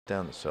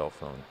down the cell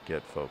phone,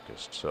 get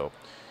focused. So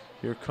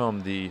here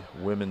come the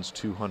women's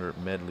 200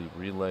 medley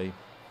relay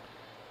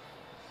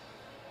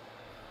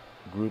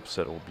groups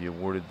that will be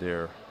awarded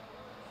their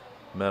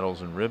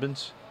medals and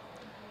ribbons.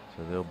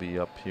 So they'll be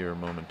up here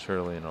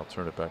momentarily, and I'll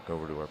turn it back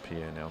over to our PA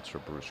announcer,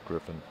 Bruce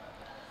Griffin,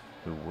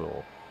 who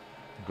will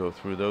go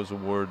through those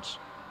awards.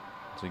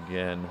 Once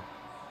again,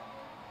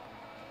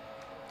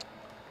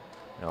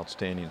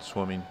 outstanding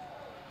swimming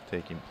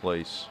taking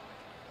place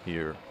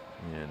here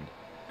in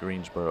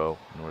Greensboro,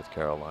 North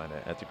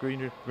Carolina at the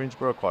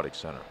Greensboro Aquatic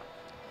Center,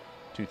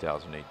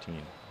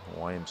 2018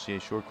 YMCA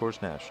Short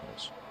Course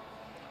Nationals.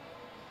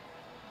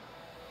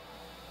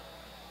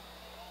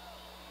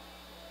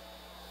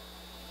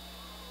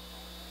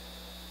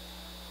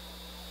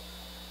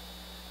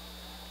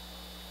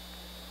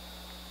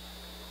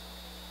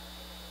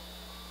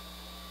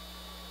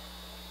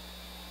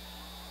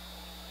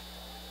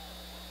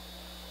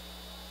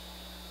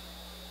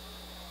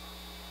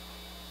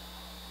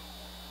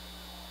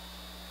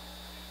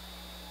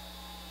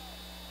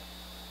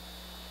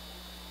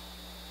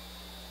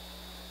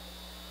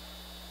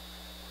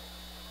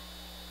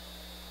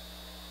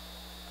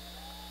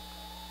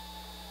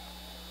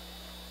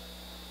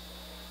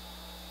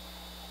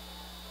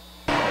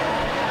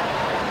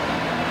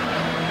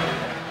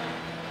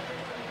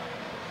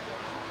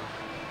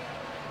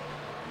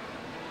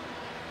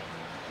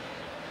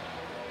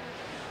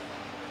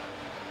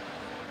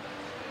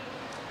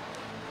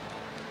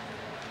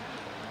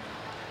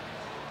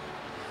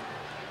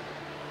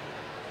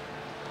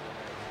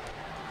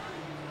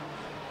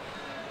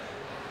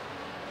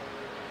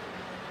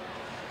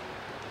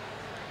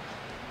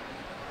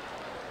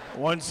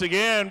 Once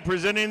again,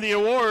 presenting the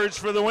awards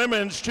for the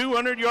women's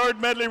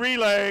 200-yard medley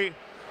relay.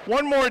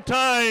 One more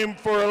time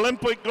for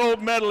Olympic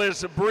gold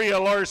medalist Bria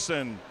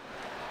Larson.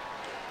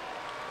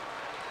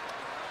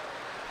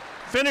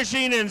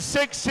 Finishing in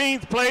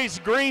 16th place,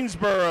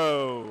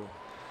 Greensboro.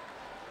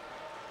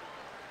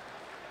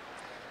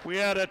 We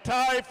had a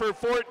tie for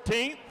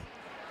 14th,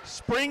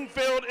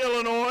 Springfield,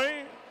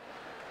 Illinois,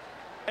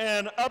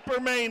 and Upper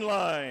Main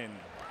Line.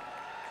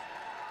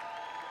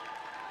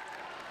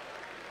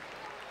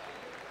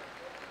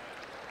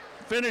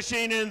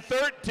 Finishing in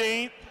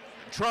 13th,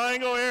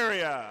 Triangle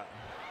Area,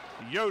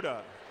 Yoda.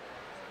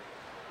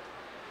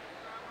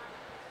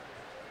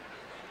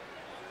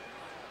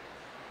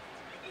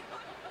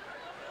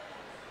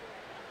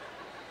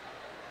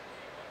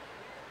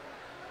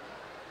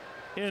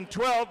 In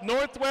 12th,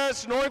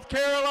 Northwest North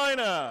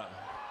Carolina.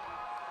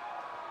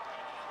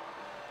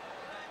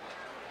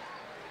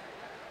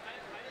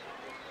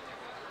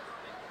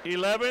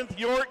 '11th,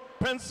 York,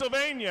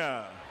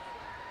 Pennsylvania.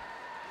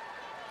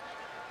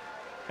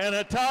 And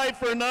a tie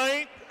for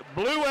 9th,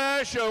 Blue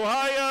Ash,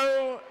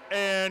 Ohio,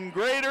 and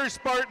Greater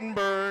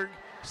Spartanburg,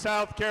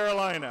 South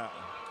Carolina.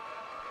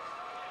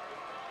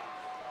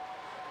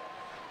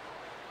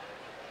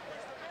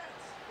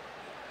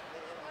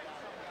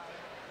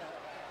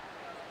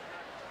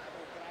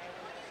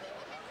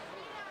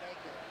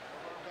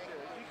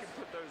 You can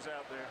put those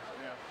out there,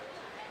 yeah.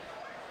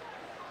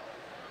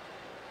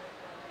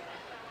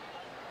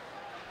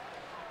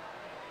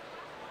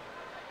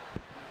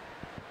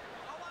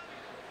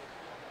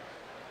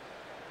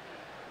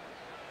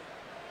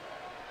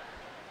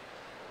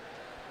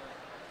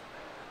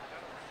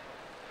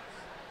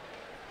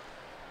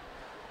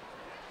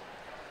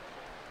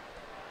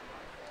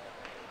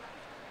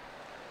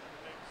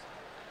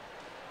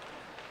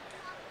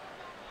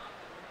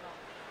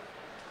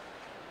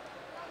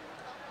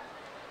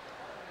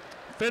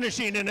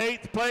 Finishing in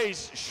 8th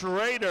place,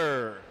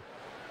 Schrader.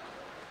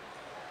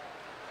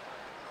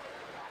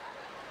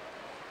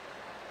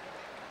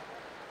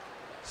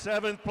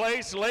 Seventh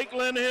place,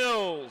 Lakeland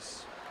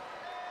Hills.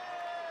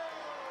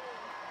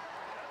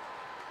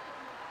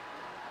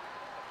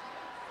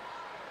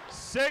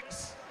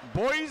 Sixth,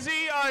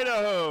 Boise,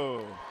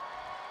 Idaho.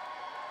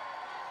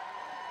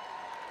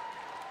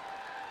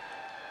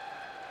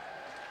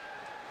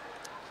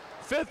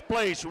 Fifth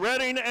place,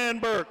 Redding and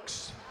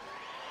Berks.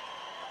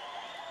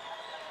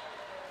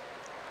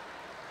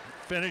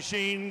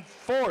 Finishing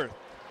 4th,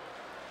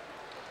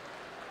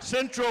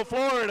 Central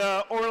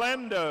Florida,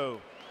 Orlando.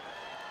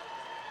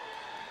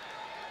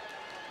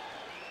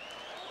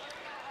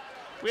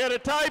 We had a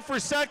tie for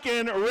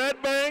 2nd,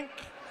 Red Bank,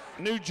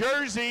 New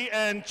Jersey,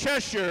 and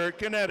Cheshire,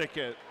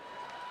 Connecticut.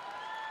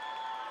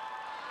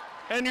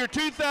 And your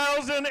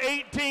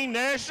 2018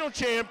 national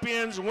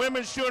champions,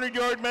 women's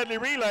 200-yard medley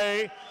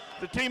relay,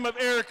 the team of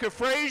Erica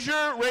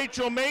Frazier,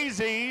 Rachel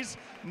Mazies,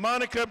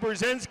 Monica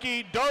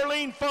Brzezinski,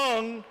 Darlene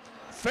Fung,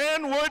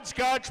 Fanwood,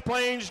 Scotch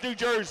Plains, New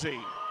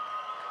Jersey.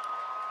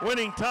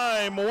 Winning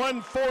time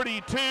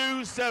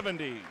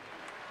 1:42.70.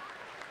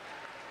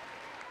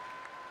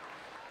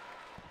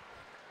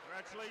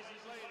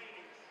 Congratulations,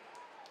 ladies.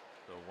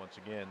 So once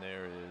again,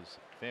 there is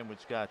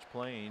Fanwood, Scotch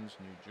Plains,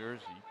 New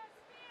Jersey.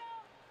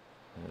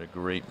 And a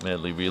great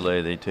medley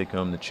relay. They take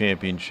home the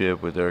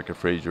championship with Erica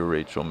Frazier,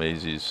 Rachel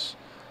Mazies,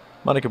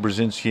 Monica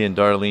Brzezinski, and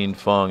Darlene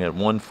Fung at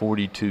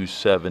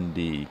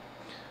 1:42.70.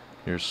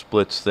 Your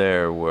splits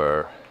there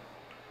were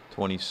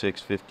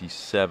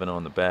 26:57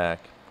 on the back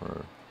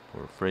for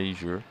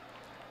Frazier.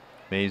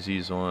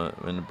 Mazey's on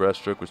in the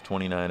breaststroke was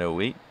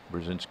 29:08.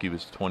 Brzezinski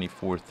was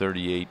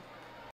 24:38.